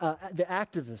more. The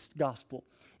activist gospel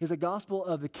is a gospel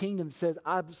of the kingdom that says,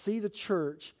 I see the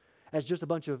church as just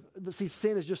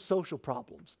sin as just social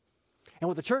problems. And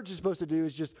what the church is supposed to do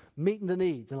is just meeting the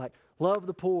needs and like love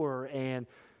the poor and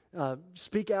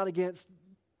speak out against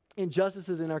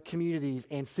injustices in our communities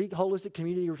and seek holistic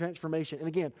community transformation. And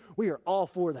again, we are all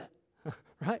for that,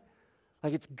 right?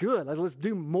 Like, it's good. Let's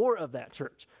do more of that,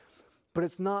 church. But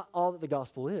it's not all that the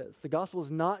gospel is. The gospel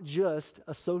is not just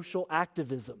a social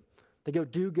activism. They go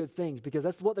do good things, because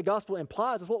that's what the gospel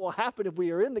implies. That's what will happen if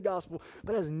we are in the gospel.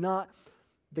 But it's not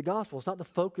the gospel. It's not the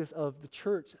focus of the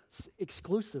church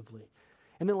exclusively.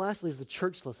 And then lastly is the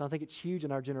churchless. And I think it's huge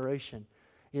in our generation,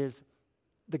 is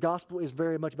the gospel is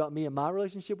very much about me and my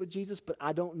relationship with Jesus, but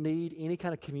I don't need any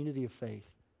kind of community of faith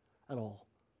at all.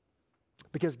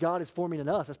 Because God is forming in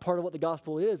us. That's part of what the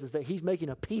gospel is that he's making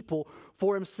a people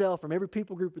for himself from every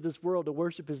people group of this world to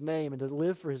worship his name and to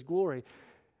live for his glory.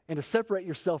 And to separate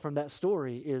yourself from that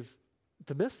story is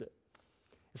to miss it.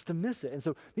 It's to miss it. And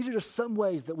so these are just some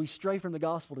ways that we stray from the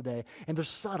gospel today, and they're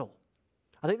subtle.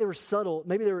 I think they were subtle.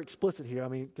 Maybe they were explicit here. I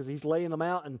mean, because he's laying them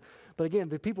out. But again,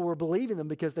 the people were believing them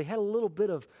because they had a little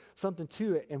bit of something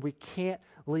to it, and we can't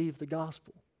leave the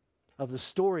gospel of the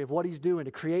story of what he's doing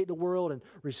to create the world and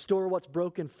restore what's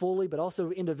broken fully, but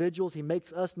also individuals. He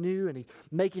makes us new, and he's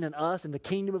making an us, and the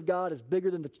kingdom of God is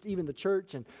bigger than even the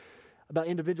church, and about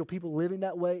individual people living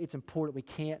that way. It's important. We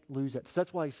can't lose that. So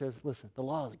that's why he says, listen, the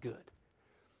law is good.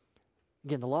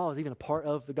 Again, the law is even a part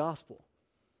of the gospel.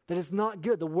 That it's not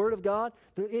good. The word of God,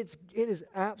 it is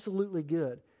absolutely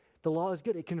good. The law is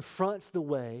good. It confronts the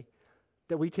way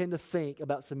that we tend to think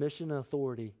about submission and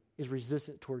authority is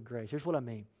resistant toward grace. Here's what I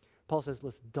mean. Paul says,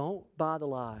 listen, don't buy the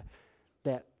lie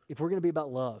that if we're going to be about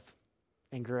love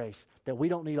and grace, that we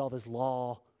don't need all this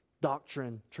law,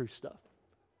 doctrine, truth stuff.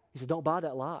 He said, don't buy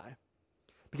that lie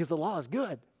because the law is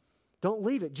good. Don't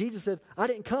leave it. Jesus said, I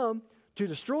didn't come to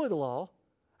destroy the law.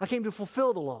 I came to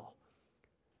fulfill the law.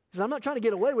 He said, I'm not trying to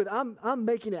get away with it. I'm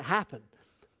making it happen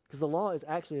because the law is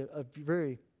actually a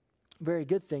very, very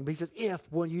good thing. But he says, if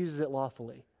one uses it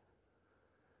lawfully.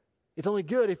 It's only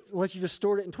good unless you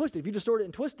distort it and twist it. If you distort it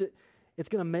and twist it, it's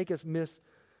going to make us miss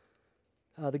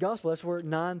the gospel. That's where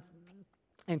 9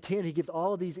 and 10, he gives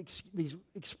all of these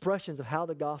expressions of how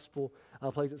the gospel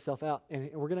plays itself out.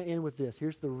 And we're going to end with this.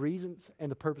 Here's the reasons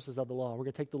and the purposes of the law. We're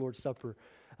going to take the Lord's Supper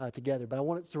together. But I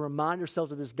want us to remind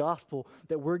ourselves of this gospel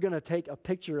that we're going to take a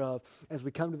picture of as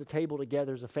we come to the table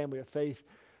together as a family of faith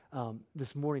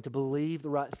this morning to believe the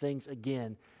right things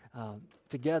again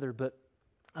together. But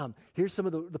here's some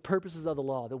of the purposes of the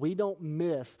law that we don't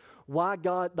miss. Why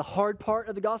God, the hard part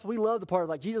of the gospel, we love the part of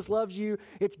like Jesus loves you,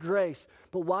 it's grace.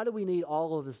 But why do we need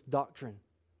all of this doctrine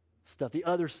stuff, the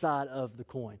other side of the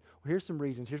coin? Well, here's some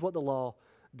reasons. Here's what the law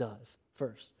does.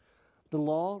 First, the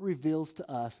law reveals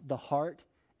to us the heart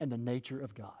and the nature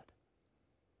of God.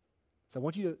 So I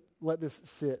want you to let this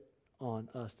sit on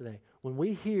us today. When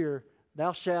we hear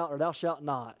thou shalt or thou shalt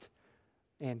not,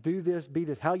 and do this, be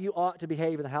this, how you ought to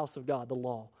behave in the house of God, the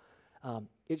law.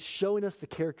 It's showing us the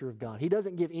character of God. He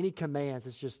doesn't give any commands.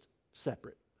 It's just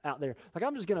separate out there. Like,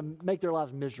 I'm just going to make their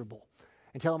lives miserable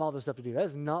and tell them all this stuff to do. That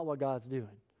is not what God's doing.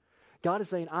 God is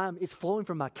saying, it's flowing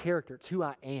from my character. It's who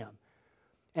I am.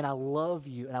 And I love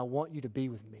you, and I want you to be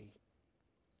with me.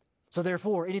 So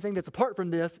therefore, anything that's apart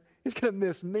from this is going to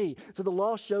miss me. So the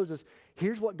law shows us,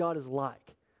 here's what God is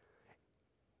like.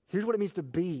 Here's what it means to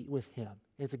be with him.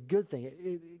 It's a good thing.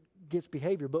 It gets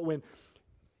behavior. But when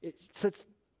it sets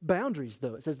boundaries,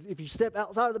 though, it says if you step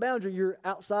outside of the boundary, you're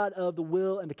outside of the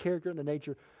will and the character and the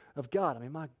nature of God. I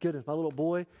mean, my goodness, my little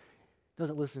boy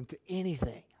doesn't listen to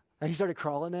anything. And he started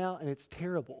crawling now, and it's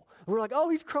terrible. We're like, oh,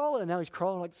 he's crawling. And now he's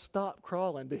crawling. Like, stop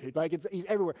crawling, dude. Like, he's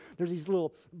everywhere. There's these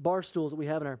little bar stools that we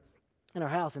have in our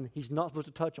house, and he's not supposed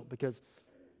to touch them because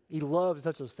he loves to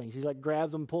touch those things. He like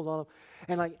grabs them, pulls on them.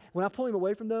 And like when I pull him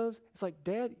away from those, it's like,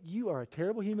 Dad, you are a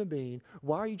terrible human being.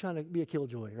 Why are you trying to be a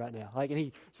killjoy right now? Like, and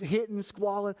he's hitting,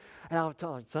 squalling. And I'll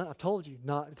tell him, son, I've told you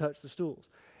not to touch the stools.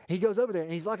 And he goes over there,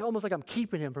 and he's like almost like I'm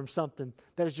keeping him from something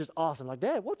that is just awesome. Like,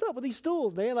 Dad, what's up with these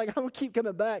stools, man? Like, I'm going to keep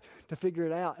coming back to figure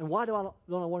it out. And why don't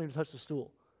I want him to touch the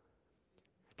stool?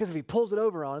 Because if he pulls it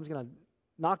over on him, he's going to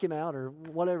knock him out or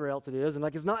whatever else it is. And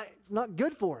like, it's not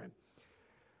good for him.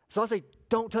 So I say,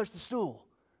 don't touch the stool.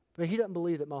 But he doesn't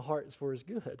believe that my heart is for his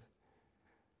good.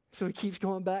 So he keeps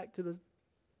going back to the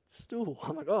stool.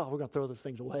 I'm like, oh, we're going to throw those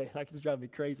things away. Like, it's driving me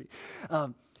crazy.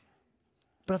 But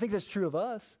I think that's true of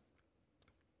us,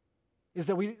 is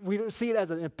that we don't see it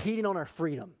as an impeding on our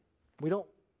freedom. We don't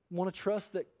want to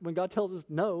trust that when God tells us,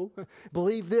 no,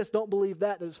 believe this, don't believe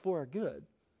that it's for our good.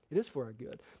 It is for our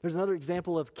good. There's another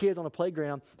example of kids on a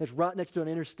playground that's right next to an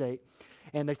interstate,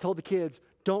 and they told the kids,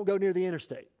 don't go near the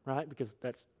interstate, right? Because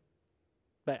that's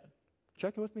bad.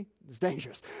 Checking with me? It's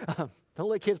dangerous. Don't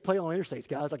let kids play on interstates,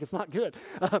 guys. Like, it's not good.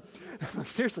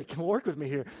 Seriously, come work with me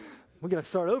here. We're going to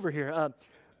start over here.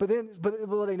 But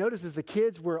what they noticed is the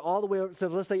kids were all the way over. So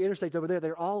let's say interstate's over there.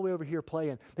 They're all the way over here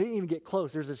playing. They didn't even get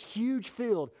close. There's this huge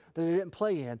field that they didn't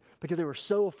play in because they were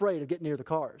so afraid of getting near the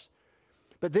cars.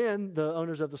 But then the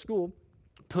owners of the school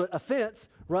put a fence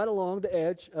right along the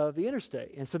edge of the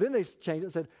interstate. And so then they changed it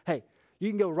and said, hey, you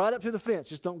can go right up to the fence,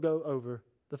 just don't go over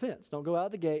the fence. Don't go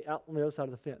out the gate, out on the other side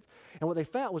of the fence. And what they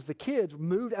found was the kids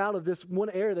moved out of this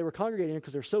one area they were congregating in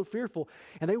because they're so fearful,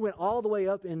 and they went all the way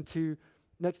up into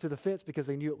next to the fence because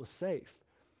they knew it was safe.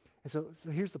 And so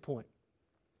here's the point.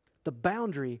 The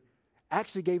boundary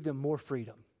actually gave them more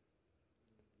freedom.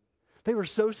 They were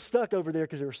so stuck over there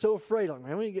because they were so afraid, like,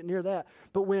 man, we didn't get near that.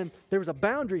 But when there was a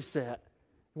boundary set,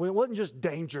 when it wasn't just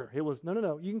danger, it was,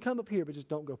 no, you can come up here, but just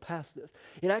don't go past this.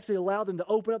 It actually allowed them to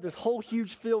open up this whole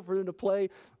huge field for them to play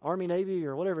Army, Navy,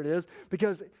 or whatever it is,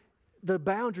 because the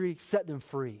boundary set them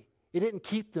free. It didn't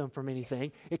keep them from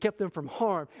anything. It kept them from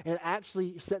harm, and it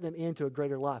actually set them into a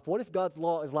greater life. What if God's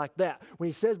law is like that? When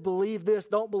he says, believe this,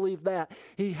 don't believe that,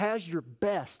 he has your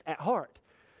best at heart.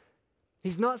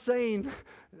 He's not saying,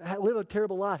 live a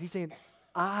terrible life. He's saying,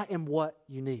 I am what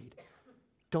you need.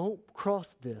 Don't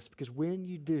cross this, because when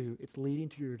you do, it's leading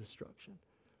to your destruction.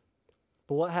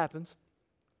 But what happens?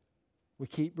 We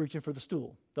keep reaching for the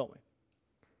stool, don't we?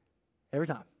 Every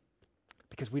time.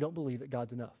 Because we don't believe that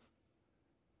God's enough.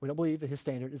 We don't believe that his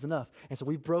standard is enough. And so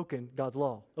we've broken God's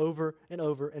law over and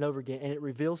over and over again, and it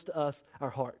reveals to us our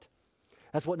heart.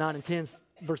 That's what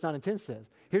verse 9 and 10 says.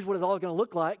 Here's what it's all going to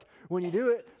look like when you do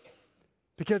it,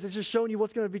 because it's just showing you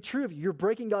what's going to be true of you. You're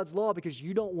breaking God's law because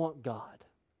you don't want God.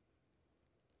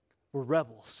 We're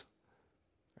rebels.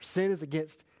 Our sin is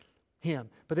against him.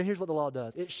 But then here's what the law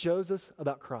does. It shows us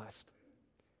about Christ.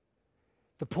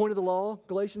 The point of the law,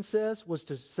 Galatians says, was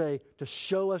to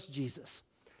show us Jesus.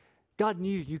 God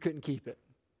knew you couldn't keep it.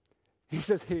 He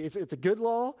says, hey, it's a good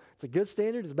law. It's a good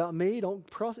standard. It's about me. Don't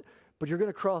cross it. But you're going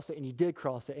to cross it, and you did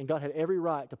cross it, and God had every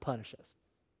right to punish us.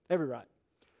 Every right.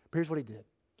 But here's what he did.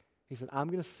 He said, I'm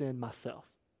going to send myself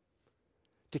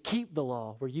to keep the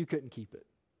law where you couldn't keep it.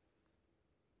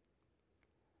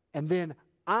 And then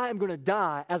I am going to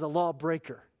die as a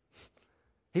lawbreaker.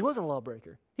 He wasn't a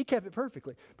lawbreaker. He kept it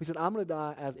perfectly. But he said, I'm going to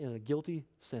die as in a guilty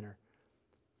sinner.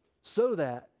 So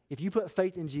that if you put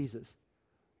faith in Jesus,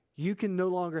 you can no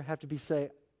longer have to be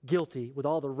guilty with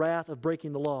all the wrath of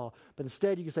breaking the law, but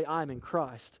instead you can say, I'm in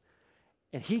Christ,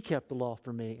 and he kept the law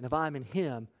for me, and if I'm in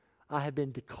him, I have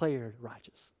been declared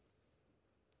righteous.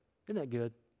 Isn't that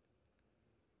good?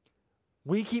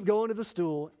 We keep going to the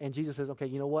stool, and Jesus says, okay,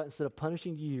 you know what? Instead of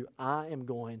punishing you, I am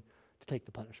going to take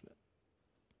the punishment.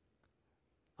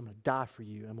 I'm going to die for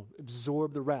you. I'm going to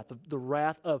absorb the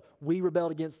wrath of we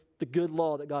rebelled against the good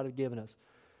law that God had given us.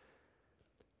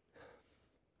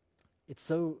 It's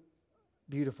so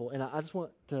beautiful. And I just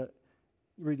want to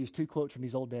read these two quotes from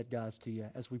these old dead guys to you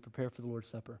as we prepare for the Lord's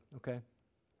Supper, okay?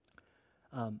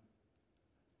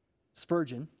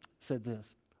 Spurgeon said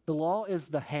this, the law is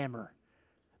the hammer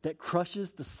that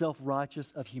crushes the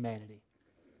self-righteous of humanity.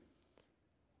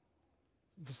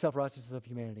 The self-righteousness of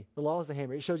humanity. The law is the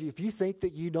hammer. It shows you if you think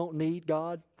that you don't need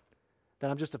God,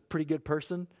 that I'm just a pretty good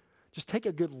person, just take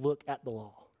a good look at the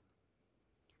law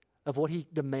of what he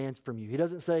demands from you. He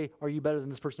doesn't say, are you better than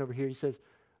this person over here? He says,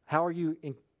 how are you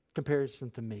in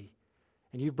comparison to me?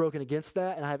 And you've broken against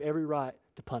that, and I have every right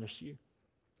to punish you.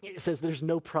 It says there's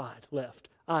no pride left.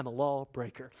 I'm a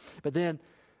lawbreaker. But then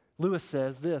Lewis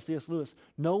says this, C.S. Lewis,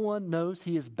 no one knows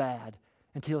he is bad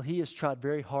until he has tried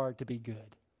very hard to be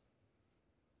good.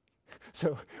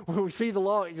 So when we see the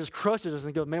law, it just crushes us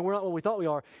and goes, man, we're not what we thought we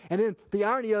are. And then the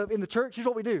irony of in the church, here's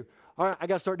what we do. All right, I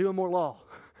got to start doing more law.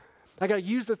 I got to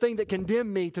use the thing that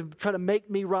condemned me to try to make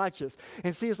me righteous.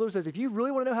 And C.S. Lewis says, if you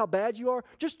really want to know how bad you are,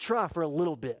 just try for a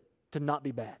little bit to not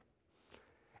be bad.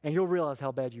 And you'll realize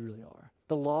how bad you really are.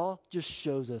 The law just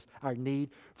shows us our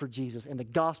need for Jesus. And the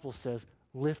gospel says,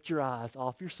 lift your eyes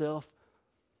off yourself,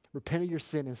 repent of your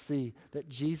sin, and see that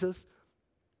Jesus,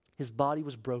 his body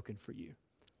was broken for you.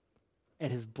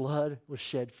 And his blood was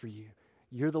shed for you.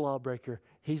 You're the lawbreaker.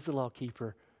 He's the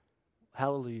lawkeeper.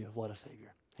 Hallelujah. What a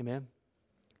Savior. Amen.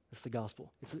 It's the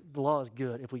gospel. The law is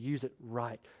good if we use it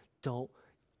right. Don't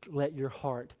let your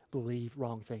heart believe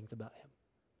wrong things about him.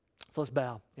 So let's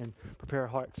bow and prepare our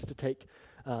hearts to take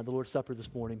the Lord's Supper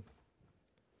this morning.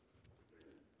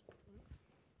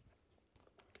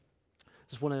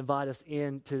 Just want to invite us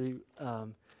into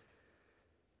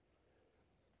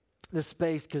this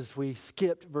space because we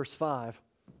skipped verse 5.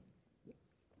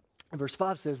 And verse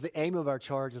 5 says, the aim of our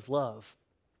charge is love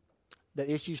that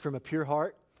issues from a pure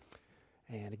heart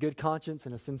and a good conscience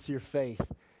and a sincere faith,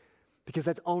 because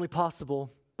that's only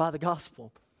possible by the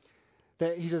gospel.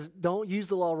 That he says, don't use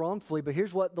the law wrongfully, but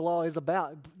here's what the law is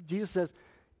about. Jesus says,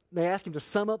 they ask him to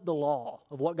sum up the law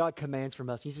of what God commands from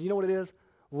us. He says, you know what it is?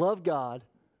 Love God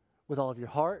with all of your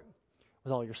heart,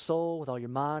 with all your soul, with all your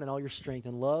mind, and all your strength,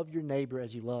 and love your neighbor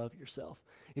as you love yourself.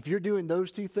 If you're doing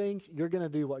those two things, you're going to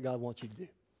do what God wants you to do.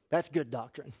 That's good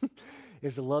doctrine,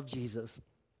 is to love Jesus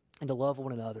and to love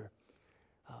one another.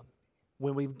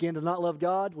 When we begin to not love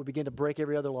God, we begin to break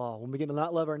every other law. When we begin to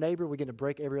not love our neighbor, we begin to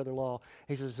break every other law.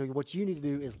 He says, so what you need to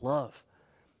do is love.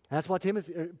 And that's why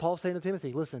Paul's saying to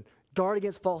Timothy, listen, guard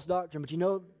against false doctrine. But you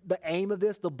know the aim of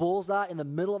this, the bullseye in the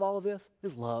middle of all of this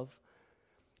is love.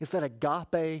 It's that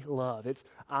agape love. It's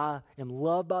I am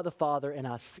loved by the Father, and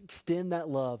I extend that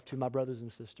love to my brothers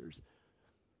and sisters.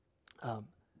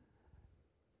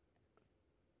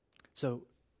 So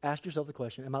ask yourself the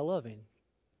question, am I loving?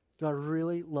 Do I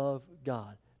really love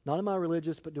God? Not am I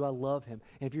religious, but do I love him?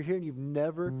 And if you're here and you've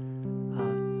never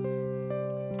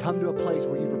come to a place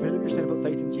where you've repented of your sin and put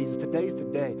faith in Jesus, today's the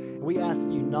day. And we ask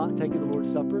that you not take the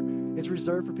Lord's Supper. It's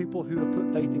reserved for people who have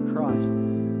put faith in Christ.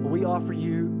 But we offer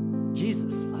you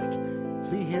Jesus. Like,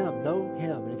 see him, know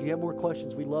him. And if you have more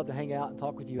questions, we'd love to hang out and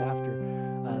talk with you after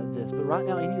this. But right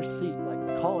now in your seat,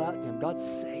 like, call out to him. God,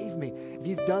 save me. If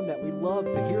you've done that, we'd love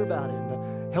to hear about it and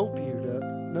to help you, to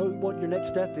know what your next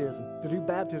step is, and to do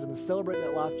baptism and celebrate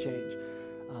that life change.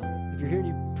 If you're here and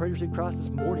you pray to receive Christ this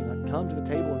morning, like, come to the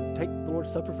table and take the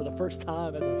Lord's Supper for the first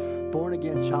time as a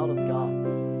born-again child of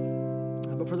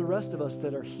God. But for the rest of us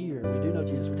that are here, we do know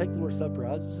Jesus, we take the Lord's Supper,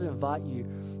 I just invite you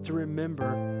to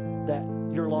remember that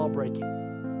you're law-breaking.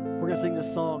 We're going to sing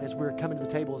this song as we're coming to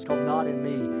the table. It's called Not in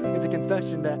Me. It's a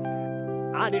confession that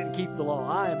I didn't keep the law.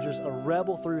 I am just a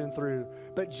rebel through and through,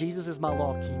 but Jesus is my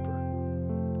law keeper.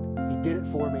 He did it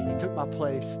for me, and he took my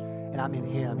place, and I'm in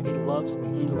him, and he loves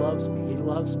me, he loves me, he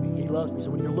loves me, he loves me.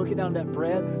 So when you're looking down that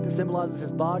bread that symbolizes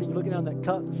his body, you're looking down that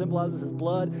cup that symbolizes his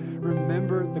blood,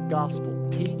 remember the gospel.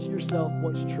 Teach yourself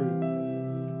what's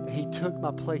true. That he took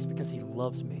my place because he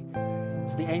loves me.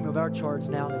 So the aim of our charge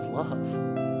now is love.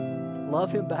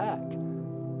 Love him back.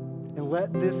 And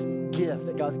let this gift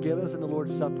that God's given us in the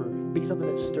Lord's Supper be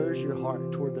something that stirs your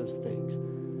heart toward those things.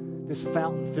 This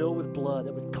fountain filled with blood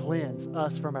that would cleanse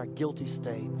us from our guilty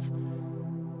stains.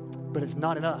 But it's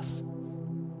not in us.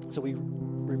 So we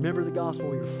remember the gospel,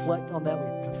 we reflect on that,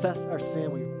 we confess our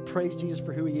sin, we praise Jesus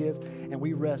for who he is, and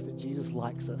we rest that Jesus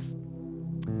likes us.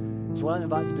 So what I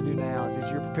invite you to do now is, as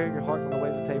you're preparing your hearts on the way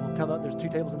to the table, come up. There's 2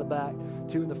 tables in the back,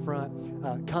 2 in the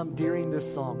front. Come during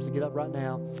this song. So get up right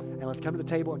now, and let's come to the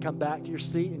table and come back to your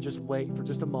seat and just wait for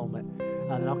just a moment.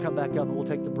 And I'll come back up, and we'll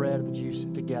take the bread and the juice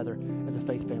together as a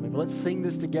faith family. But let's sing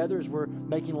this together as we're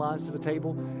making lines to the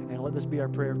table, and let this be our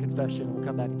prayer of confession. And we'll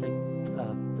come back and take